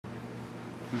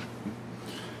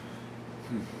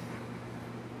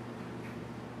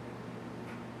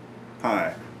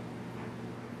Hi.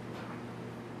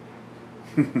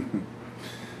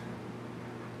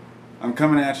 I'm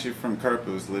coming at you from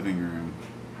Carpo's living room,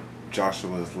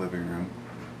 Joshua's living room.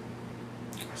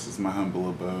 This is my humble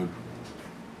abode. You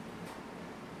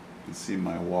can see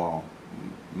my wall,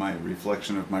 my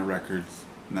reflection of my records,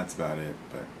 and that's about it,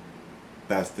 but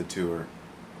that's the tour.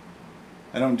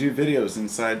 I don't do videos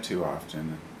inside too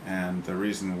often, and the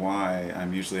reason why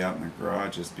I'm usually out in the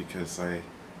garage is because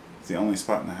it's the only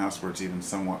spot in the house where it's even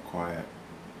somewhat quiet,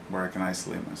 where I can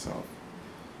isolate myself.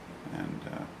 And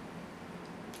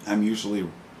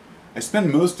I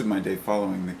spend most of my day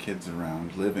following the kids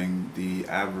around, living the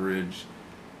average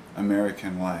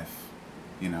American life.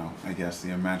 You know, I guess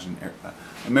the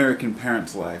American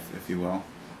parent's life, if you will.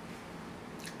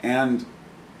 And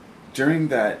during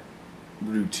that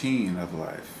routine of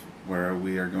life, where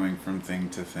we are going from thing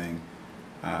to thing,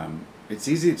 it's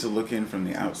easy to look in from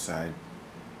the outside.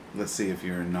 Let's see, if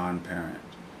you're a non-parent,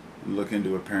 look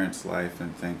into a parent's life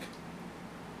and think,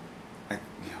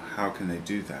 how can they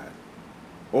do that?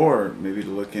 Or maybe to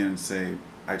look in and say,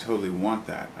 I totally want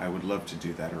that, I would love to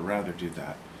do that, or rather do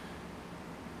that.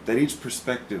 That each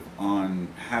perspective on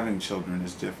having children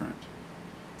is different.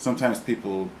 Sometimes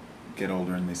people get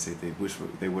older and they say they wish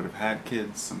they would have had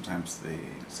kids. Sometimes they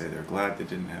say they're glad they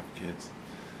didn't have kids.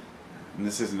 And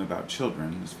this isn't about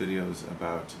children. This video is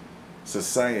about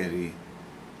society.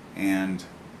 And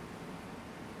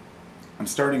I'm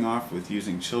starting off with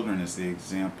using children as the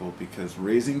example because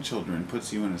raising children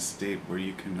puts you in a state where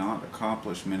you cannot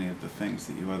accomplish many of the things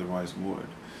that you otherwise would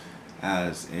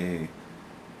as a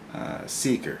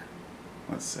seeker,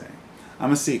 let's say.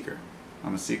 I'm a seeker.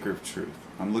 I'm a seeker of truth.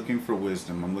 I'm looking for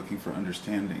wisdom. I'm looking for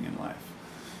understanding in life.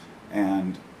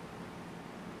 And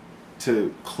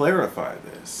to clarify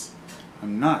this,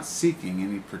 I'm not seeking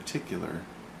any particular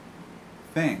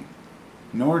thing,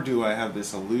 nor do I have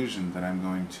this illusion that I'm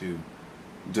going to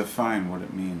define what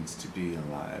it means to be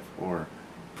alive or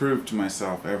prove to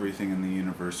myself everything in the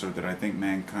universe, or that I think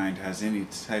mankind has any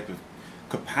type of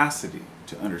capacity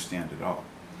to understand it all.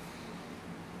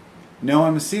 No,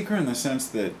 I'm a seeker in the sense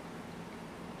that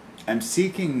I'm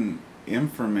seeking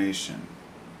information,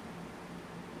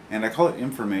 and I call it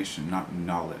information, not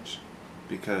knowledge,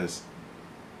 because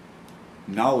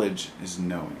knowledge is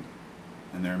knowing,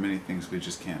 and there are many things we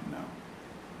just can't know.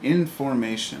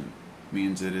 Information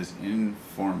means it is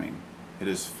informing. It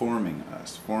is forming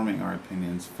us, forming our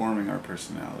opinions, forming our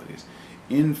personalities.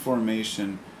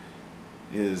 Information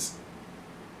is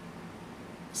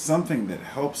something that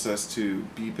helps us to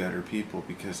be better people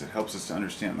because it helps us to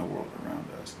understand the world around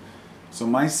us. So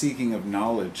my seeking of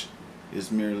knowledge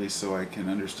is merely so I can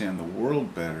understand the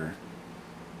world better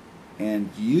and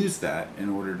use that in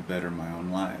order to better my own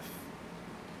life.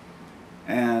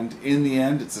 And in the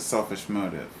end, it's a selfish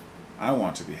motive. I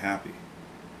want to be happy,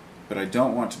 but I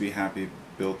don't want to be happy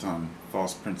built on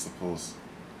false principles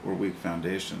or weak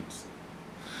foundations.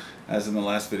 As in the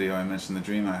last video, I mentioned the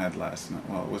dream I had last night.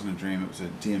 Well, it wasn't a dream, it was a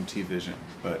DMT vision,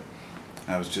 but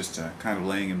I was just kind of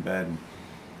laying in bed and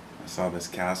I saw this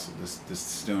castle, this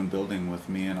stone building with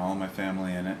me and all my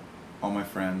family in it, all my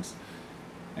friends,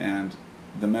 and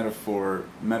the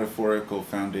metaphorical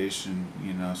foundation,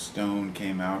 you know, stone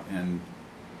came out and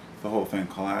the whole thing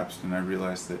collapsed, and I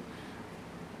realized that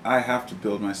I have to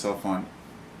build myself on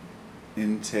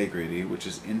integrity, which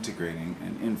is integrating,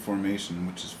 and information,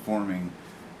 which is forming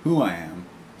who I am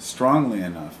strongly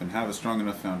enough and have a strong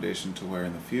enough foundation to where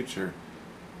in the future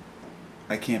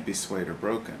I can't be swayed or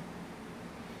broken.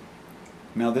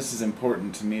 Now this is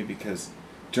important to me because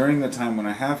during the time when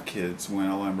I have kids,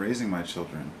 while I'm raising my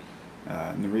children,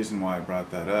 and the reason why I brought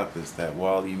that up is that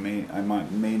while I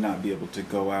may not be able to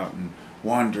go out and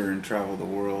wander and travel the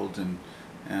world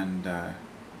and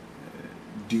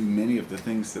do many of the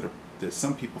things that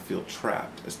some people feel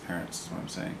trapped as parents, is what I'm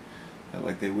saying. That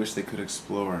like they wish they could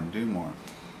explore and do more.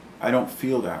 I don't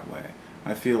feel that way.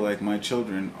 I feel like my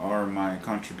children are my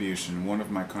contribution, one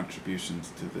of my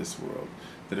contributions to this world.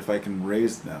 That if I can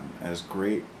raise them as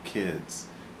great kids,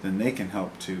 then they can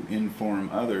help to inform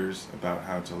others about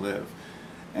how to live.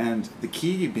 And the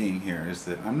key being here is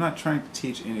that I'm not trying to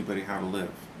teach anybody how to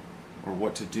live or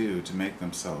what to do to make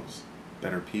themselves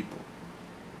better people.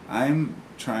 I'm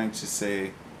trying to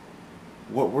say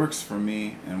what works for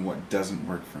me and what doesn't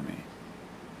work for me.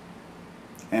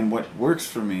 And what works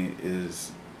for me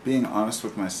is being honest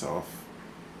with myself,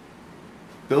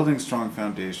 building strong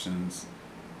foundations,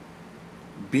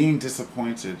 being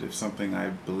disappointed if something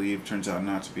I believe turns out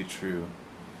not to be true,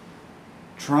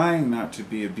 trying not to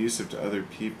be abusive to other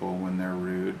people when they're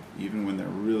rude, even when they're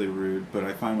really rude, but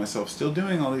I find myself still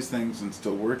doing all these things and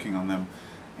still working on them,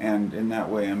 and in that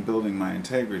way I'm building my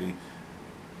integrity.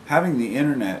 Having the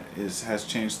internet has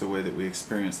changed the way that we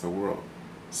experience the world.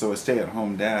 So a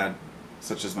stay-at-home dad,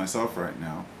 such as myself right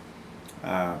now,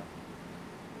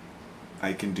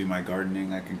 I can do my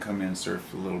gardening, I can come in,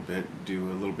 surf a little bit,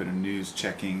 do a little bit of news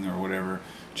checking or whatever,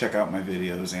 check out my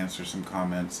videos, answer some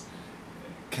comments,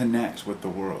 connect with the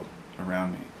world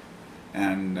around me,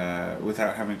 and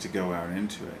without having to go out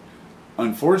into it.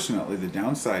 Unfortunately, the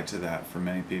downside to that for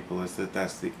many people is that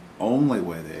that's the only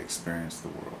way they experience the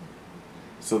world.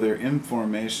 So their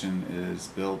information is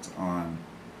built on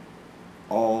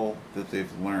all that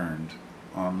they've learned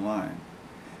online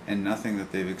and nothing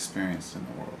that they've experienced in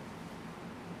the world.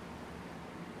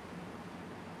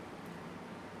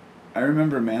 I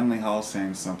remember Manly Hall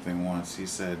saying something once. He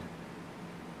said,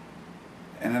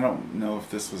 and I don't know if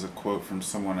this was a quote from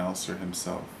someone else or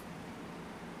himself,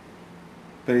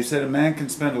 but he said, a man can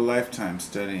spend a lifetime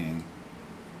studying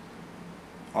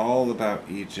all about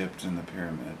Egypt and the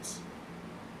pyramids,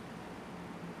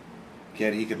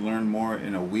 yet he could learn more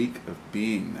in a week of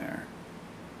being there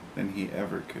than he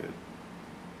ever could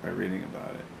by reading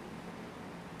about it.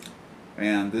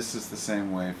 And this is the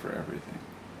same way for everything.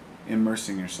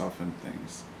 Immersing yourself in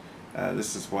things.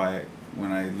 This is why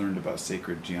when I learned about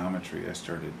sacred geometry, I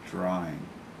started drawing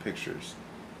pictures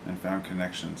and found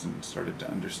connections and started to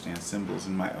understand symbols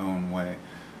in my own way.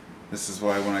 This is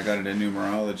why when I got into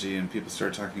numerology and people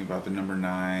started talking about the number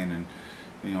 9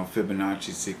 and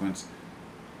Fibonacci sequence,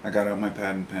 I got out my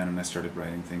pad and pen and I started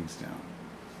writing things down.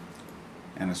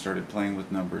 And I started playing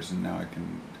with numbers, and now I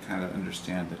can kind of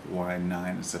understand that why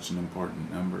 9 is such an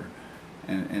important number.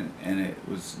 And it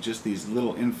was just these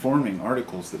little informing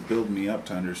articles that build me up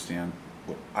to understand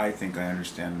what I think I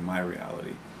understand in my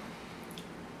reality.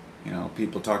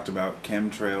 People talked about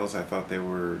chemtrails. I thought they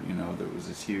were, there was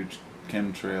this huge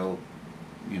chemtrail,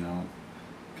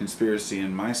 conspiracy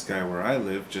in my sky where I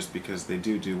live, just because they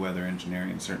do weather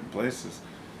engineering in certain places.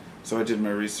 So I did my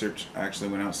research. I actually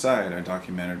went outside. I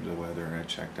documented the weather. I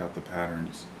checked out the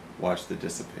patterns, watched the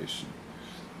dissipation.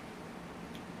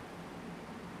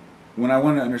 When I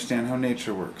want to understand how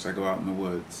nature works, I go out in the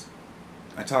woods.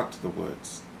 I talk to the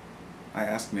woods. I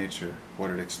ask nature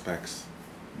what it expects,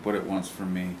 what it wants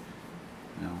from me.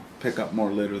 Pick up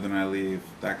more litter than I leave,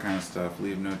 that kind of stuff.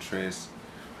 Leave no trace.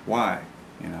 Why?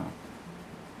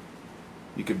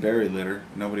 You could bury litter.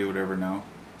 Nobody would ever know.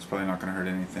 It's probably not going to hurt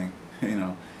anything.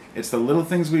 It's the little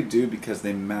things we do because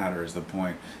they matter is the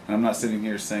point. And I'm not sitting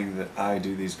here saying that I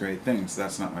do these great things.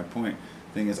 That's not my point.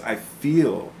 The thing is, I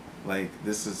feel like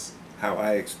this is how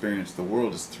I experience the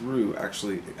world, is through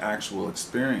actual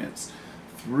experience,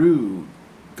 through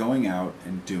going out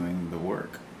and doing the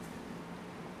work.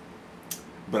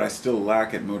 But I still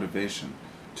lack at motivation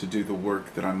to do the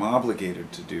work that I'm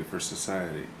obligated to do for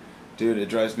society. Dude, it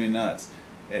drives me nuts.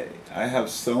 I have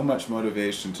so much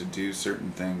motivation to do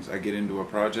certain things. I get into a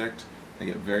project, I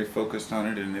get very focused on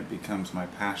it, and it becomes my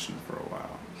passion for a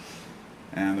while.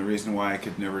 And the reason why I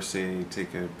could never say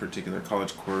take a particular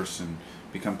college course and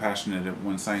become passionate at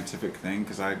one scientific thing,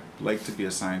 because I'd like to be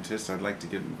a scientist. I'd like to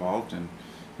get involved in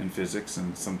physics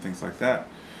and some things like that,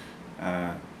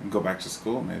 and go back to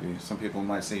school maybe. Some people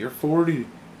might say, you're 40,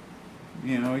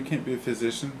 you can't be a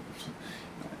physician.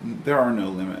 There are no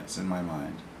limits in my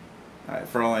mind.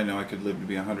 For all I know, I could live to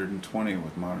be 120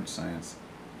 with modern science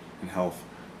and health.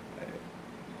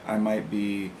 I might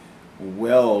be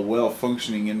well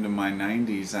functioning into my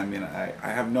 90s. I mean, I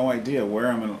have no idea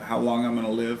how long I'm going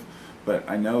to live, but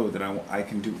I know that I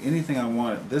can do anything I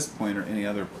want at this point or any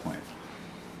other point.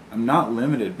 I'm not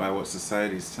limited by what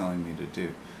society is telling me to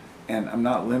do. And I'm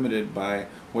not limited by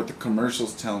what the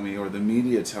commercials tell me or the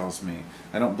media tells me.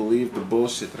 I don't believe the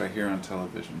bullshit that I hear on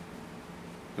television.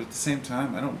 But at the same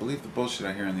time, I don't believe the bullshit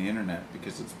I hear on the internet,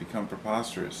 because it's become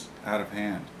preposterous, out of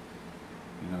hand.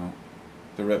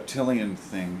 The reptilian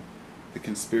thing, the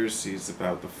conspiracies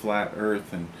about the flat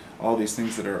earth and all these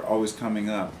things that are always coming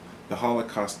up, the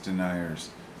Holocaust deniers,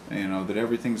 that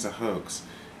everything's a hoax.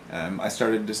 I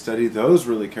started to study those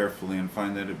really carefully and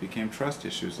find that it became trust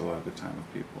issues a lot of the time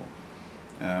with people.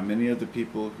 Many of the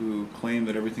people who claim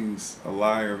that everything's a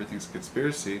lie or everything's a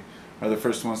conspiracy are the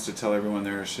first ones to tell everyone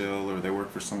they're a shill or they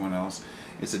work for someone else.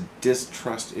 It's a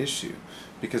distrust issue,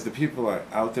 because the people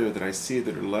out there that I see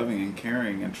that are loving and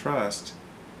caring and trust,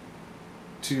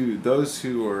 to those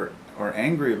who are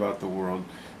angry about the world,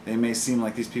 they may seem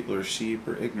like these people are sheep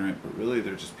or ignorant, but really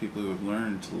they're just people who have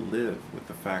learned to live with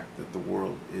the fact that the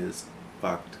world is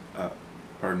fucked up.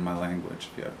 Pardon my language.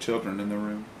 If you have children in the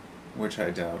room, which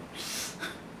I doubt.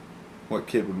 What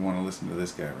kid would want to listen to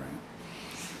this guy rant?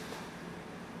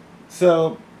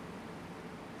 So,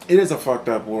 it is a fucked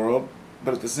up world,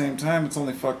 but at the same time, it's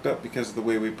only fucked up because of the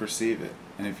way we perceive it.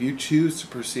 And if you choose to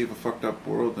perceive a fucked up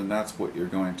world, then that's what you're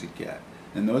going to get.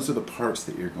 And those are the parts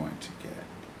that you're going to get.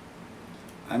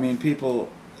 I mean, people,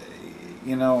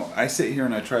 you know, I sit here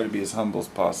and I try to be as humble as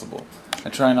possible. I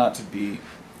try not to be,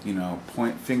 you know,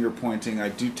 finger pointing. I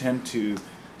do tend to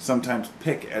sometimes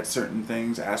pick at certain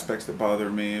things, aspects that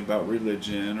bother me about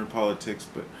religion or politics,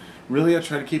 but really I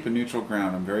try to keep a neutral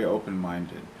ground. I'm very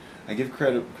open-minded. I give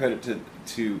credit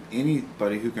to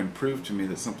anybody who can prove to me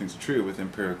that something's true with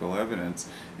empirical evidence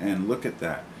and look at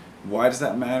that. Why does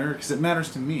that matter? Because it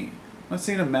matters to me. I'm not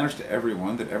saying it matters to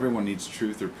everyone, that everyone needs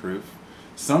truth or proof.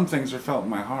 Some things are felt in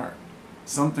my heart.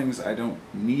 Some things I don't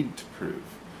need to prove.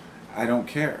 I don't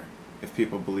care if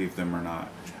people believe them or not.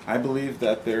 I believe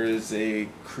that there is a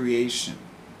creation,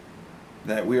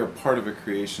 that we are part of a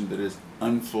creation that is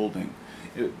unfolding.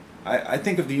 I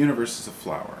think of the universe as a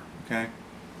flower, okay?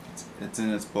 It's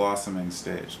in its blossoming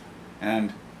stage.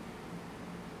 And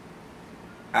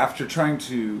after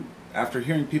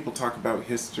hearing people talk about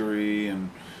history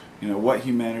and, you know, what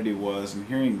humanity was, and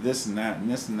hearing this and that and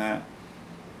this and that,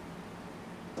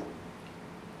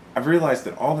 I've realized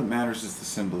that all that matters is the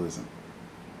symbolism.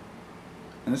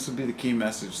 And this would be the key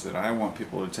message that I want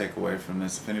people to take away from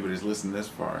this, if anybody's listened this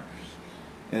far,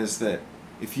 is that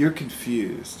if you're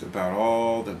confused about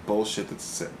all the bullshit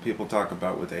that people talk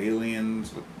about with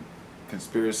aliens, with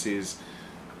conspiracies,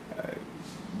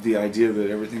 the idea that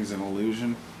everything's an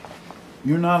illusion,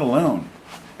 you're not alone.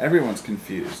 Everyone's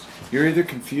confused. You're either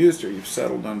confused or you've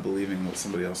settled on believing what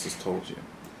somebody else has told you.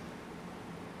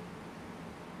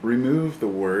 Remove the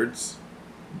words.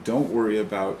 Don't worry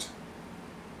about,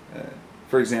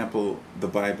 for example, the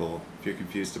Bible. If you're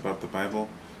confused about the Bible,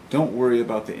 don't worry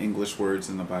about the English words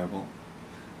in the Bible.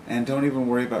 And don't even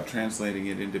worry about translating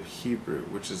it into Hebrew,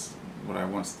 which is what I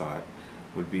once thought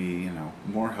would be, you know,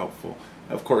 more helpful.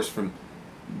 Of course,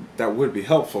 that would be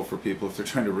helpful for people if they're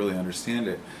trying to really understand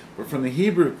it. But from the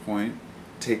Hebrew point,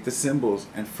 take the symbols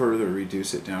and further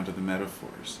reduce it down to the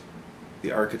metaphors,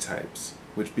 the archetypes,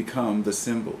 which become the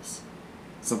symbols.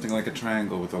 Something like a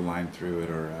triangle with a line through it,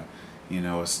 or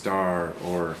a star,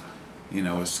 or, you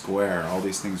know, a square. All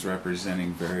these things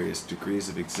representing various degrees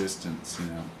of existence. You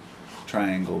know,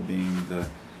 triangle being the,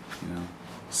 you know,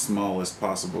 smallest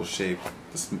possible shape,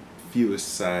 the fewest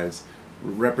size,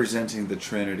 representing the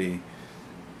Trinity.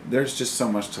 There's just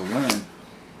so much to learn.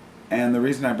 And the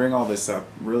reason I bring all this up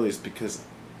really is because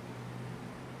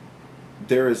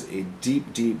there is a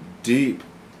deep, deep, deep,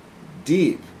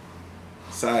 deep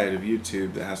side of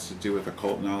YouTube that has to do with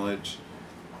occult knowledge.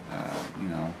 You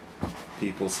know,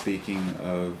 people speaking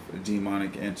of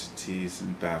demonic entities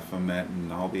and Baphomet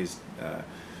and all these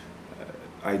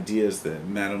ideas that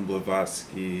Madame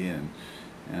Blavatsky and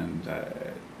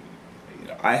you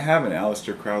know, I have an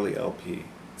Aleister Crowley LP.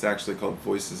 It's actually called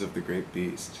Voices of the Great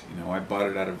Beast. You know, I bought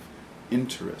it out of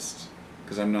interest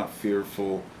because I'm not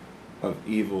fearful of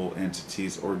evil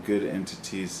entities or good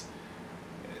entities,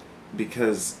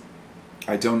 because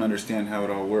I don't understand how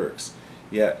it all works.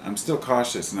 Yet I'm still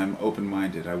cautious and I'm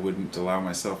open-minded. I wouldn't allow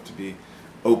myself to be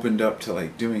opened up to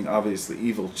like doing obviously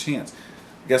evil chants.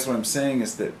 I guess what I'm saying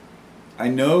is that I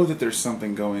know that there's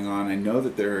something going on. I know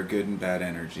that there are good and bad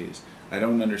energies. I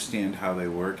don't understand how they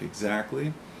work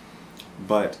exactly,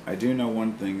 but I do know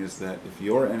one thing is that if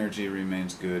your energy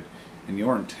remains good and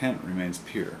your intent remains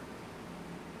pure,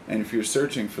 and if you're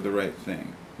searching for the right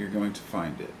thing, you're going to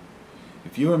find it.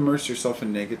 If you immerse yourself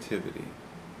in negativity,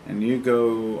 and you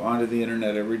go onto the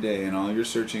internet every day and all you're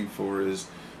searching for is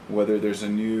whether there's a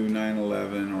new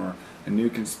 9/11 or a new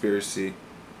conspiracy,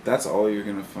 that's all you're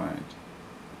going to find.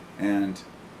 And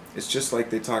it's just like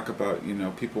they talk about, you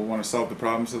know, people want to solve the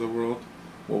problems of the world.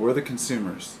 Well, we're the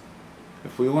consumers.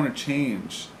 If we want to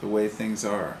change the way things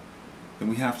are, then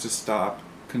we have to stop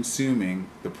consuming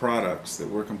the products that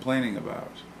we're complaining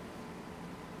about.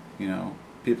 You know,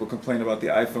 people complain about the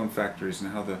iPhone factories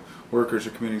and how the workers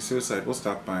are committing suicide. We'll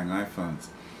stop buying iPhones.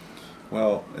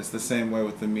 Well, it's the same way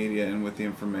with the media and with the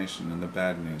information and the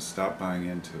bad news. Stop buying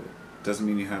into it. Doesn't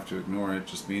mean you have to ignore it. It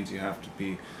just means you have to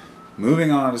be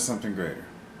moving on to something greater.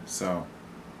 So,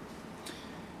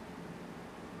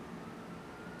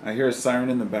 I hear a siren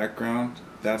in the background.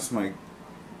 That's my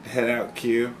head out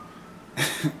cue.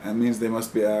 That means they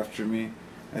must be after me.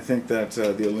 I think that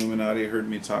the Illuminati heard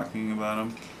me talking about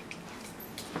them,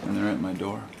 and they're at my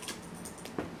door.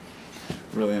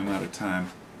 Really, I'm out of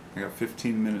time. I got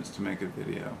 15 minutes to make a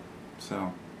video.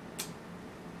 So,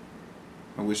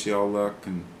 I wish you all luck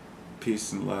and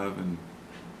peace and love, and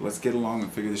let's get along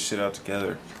and figure this shit out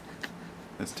together.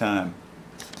 It's time.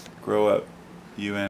 Grow up. UN.